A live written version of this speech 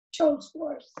chose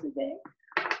for us today.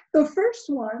 The first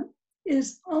one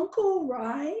is Uncle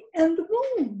Rye and the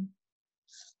Moon.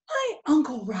 My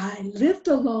Uncle Rye lived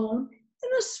alone in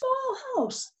a small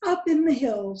house up in the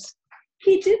hills.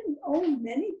 He didn't own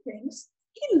many things.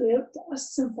 He lived a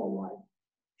simple life.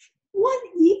 One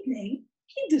evening,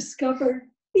 he discovered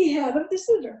he had a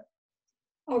visitor.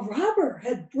 A robber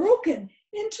had broken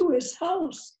into his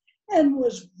house and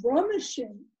was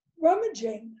rummaging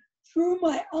through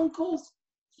my uncle's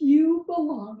few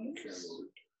belongings.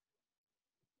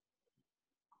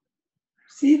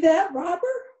 See that robber?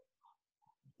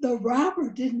 The robber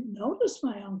didn't notice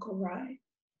my Uncle Rye.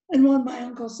 And when my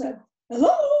uncle said,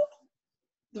 "Hello,"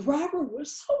 the robber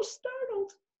was so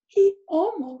startled, he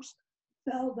almost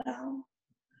fell down.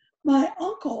 My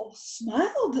uncle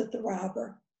smiled at the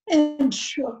robber and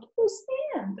shook his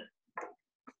hand.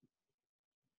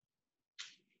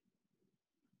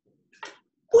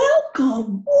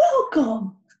 "Welcome,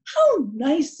 welcome. How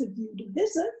nice of you to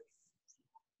visit."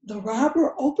 The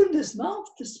robber opened his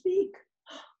mouth to speak,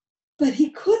 but he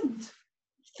couldn't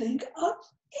think of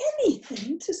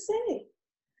anything to say.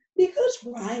 Because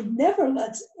Rye never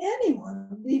lets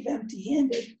anyone leave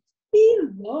empty-handed, he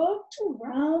loved to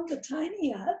round the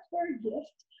tiny hut for a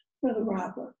gift for the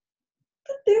robber.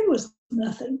 But there was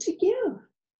nothing to give.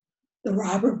 The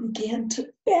robber began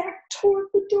to back toward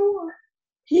the door.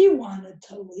 He wanted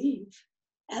to leave.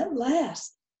 At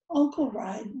last, Uncle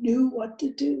Rye knew what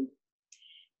to do.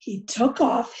 He took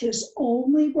off his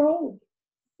only robe,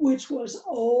 which was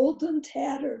old and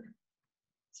tattered.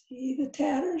 See the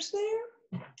tatters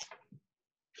there?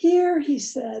 "Here," he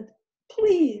said,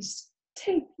 "please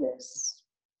take this."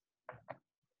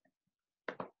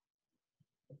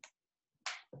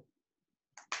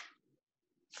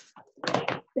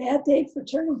 Bad day for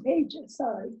turning pages,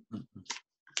 sorry.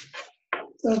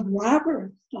 The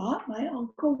robber thought my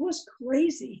uncle was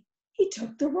crazy. He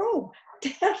took the robe,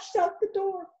 dashed out the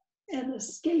door, and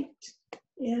escaped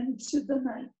into the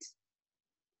night.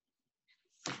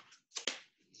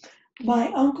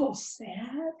 My uncle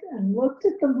sat and looked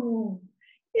at the moon,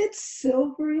 its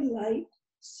silvery light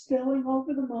spilling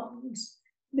over the mountains,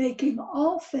 making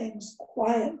all things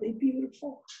quietly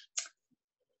beautiful.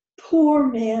 "Poor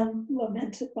man,"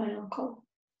 lamented my uncle.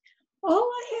 "All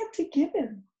I had to give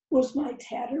him was my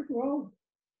tattered robe.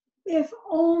 If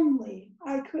only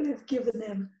I could have given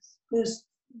him this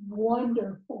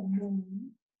wonderful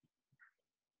moon."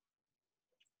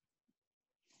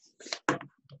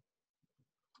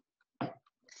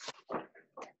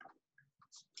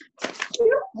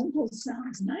 "Your uncle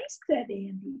sounds nice," said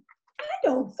Andy. "I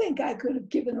don't think I could have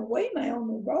given away my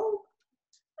only robe."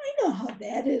 "I know how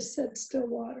that is," said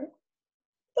Stillwater.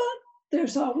 "But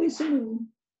there's always a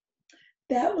moon."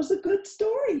 "That was a good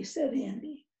story," said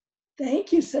Andy.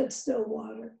 "Thank you," said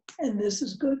Stillwater. "And this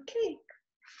is good cake."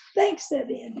 "Thanks,"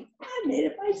 said Andy. "I made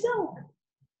it myself."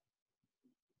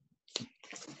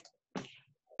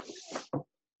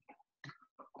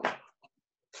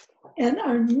 And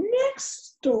our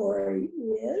next story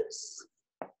is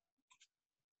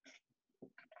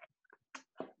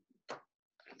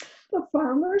The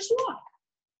Farmer's Luck.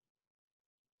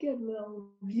 Get a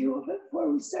little view of it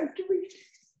before we start to read.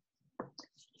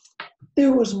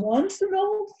 There was once an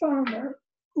old farmer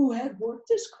who had worked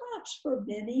his crops for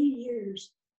many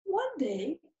years. One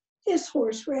day, his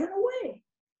horse ran away.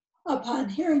 Upon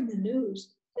hearing the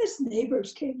news, his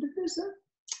neighbors came to visit.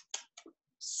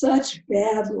 "Such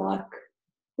bad luck,"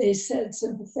 they said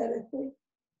sympathetically.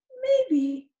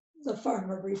 "Maybe," the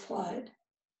farmer replied.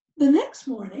 The next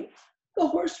morning, the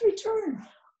horse returned,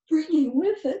 bringing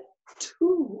with it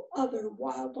 2 other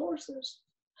wild horses.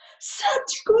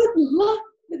 "Such good luck,"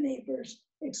 the neighbors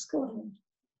exclaimed.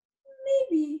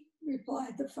 "Maybe,"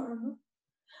 replied the farmer.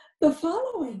 The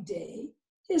following day,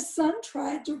 his son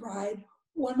tried to ride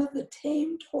one of the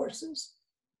tamed horses,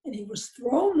 and he was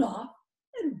thrown off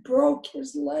and broke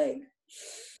his leg.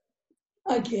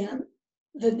 Again,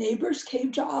 the neighbors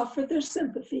came to offer their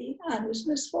sympathy on his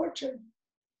misfortune.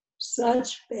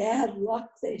 "Such bad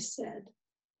luck," they said.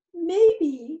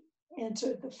 "Maybe,"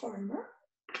 answered the farmer.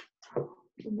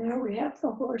 And there we have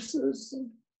the horses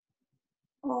and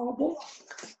all the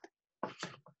luck.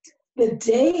 The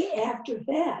day after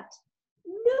that,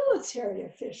 military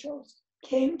officials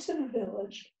came to the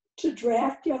village to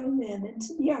draft young men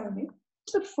into the army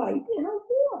to fight in a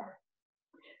war.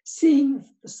 Seeing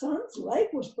the son's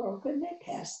leg was broken, they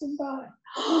passed him by.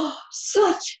 "Oh,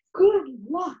 such good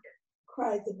luck,"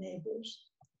 cried the neighbors.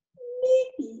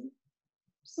 "Maybe,"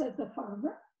 said the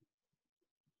farmer.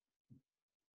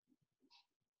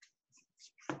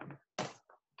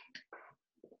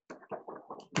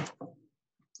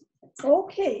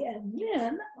 Okay, and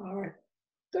then our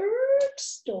third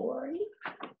story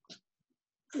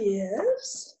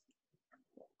is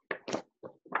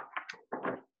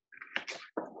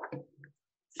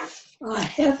a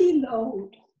heavy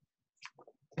load.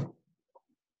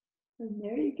 And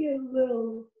there you get a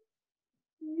little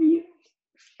view.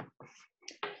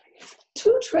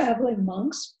 Two traveling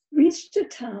monks reached a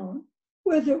town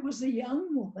where there was a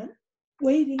young woman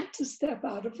waiting to step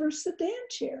out of her sedan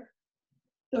chair.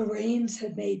 The rains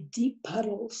had made deep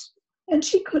puddles, and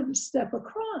she couldn't step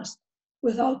across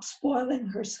without spoiling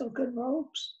her silken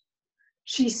robes.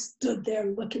 She stood there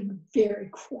looking very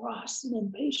cross and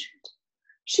impatient.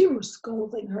 She was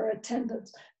scolding her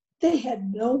attendants. They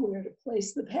had nowhere to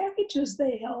place the packages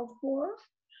they held for her,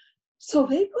 so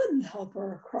they couldn't help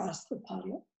her across the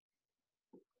puddle.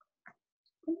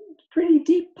 Pretty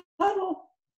deep puddle.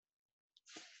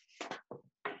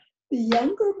 The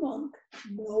younger monk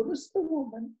noticed the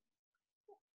woman,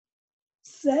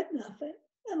 said nothing,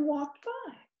 and walked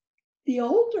by. The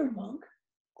older monk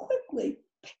quickly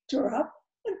picked her up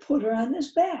and put her on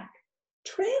his back,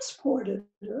 transported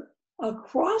her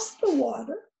across the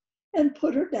water, and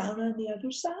put her down on the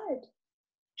other side.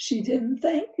 She didn't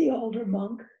thank the older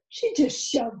monk. She just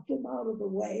shoved him out of the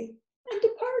way and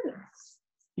departed.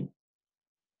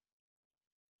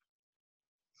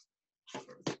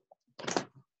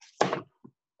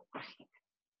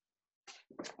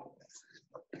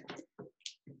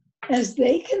 As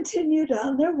they continued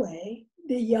on their way,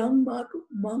 the young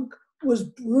monk was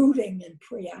brooding and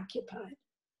preoccupied.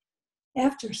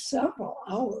 After several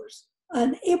hours,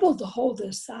 unable to hold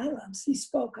his silence, he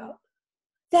spoke up.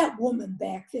 That woman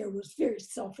back there was very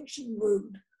selfish and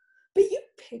rude, but you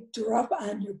picked her up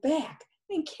on your back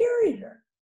and carried her.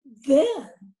 Then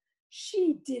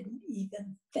she didn't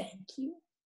even thank you.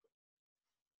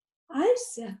 I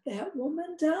set that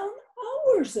woman down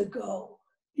hours ago,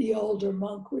 the older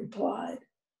monk replied.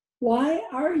 Why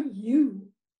are you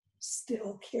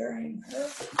still carrying her?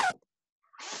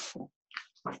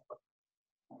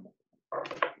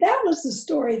 That was the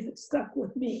story that stuck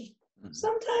with me.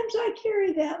 Sometimes I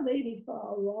carry that lady for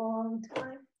a long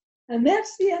time. And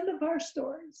that's the end of our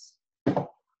stories.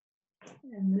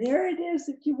 And there it is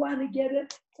if you want to get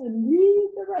it and read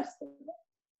the rest of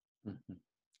it.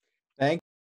 Thank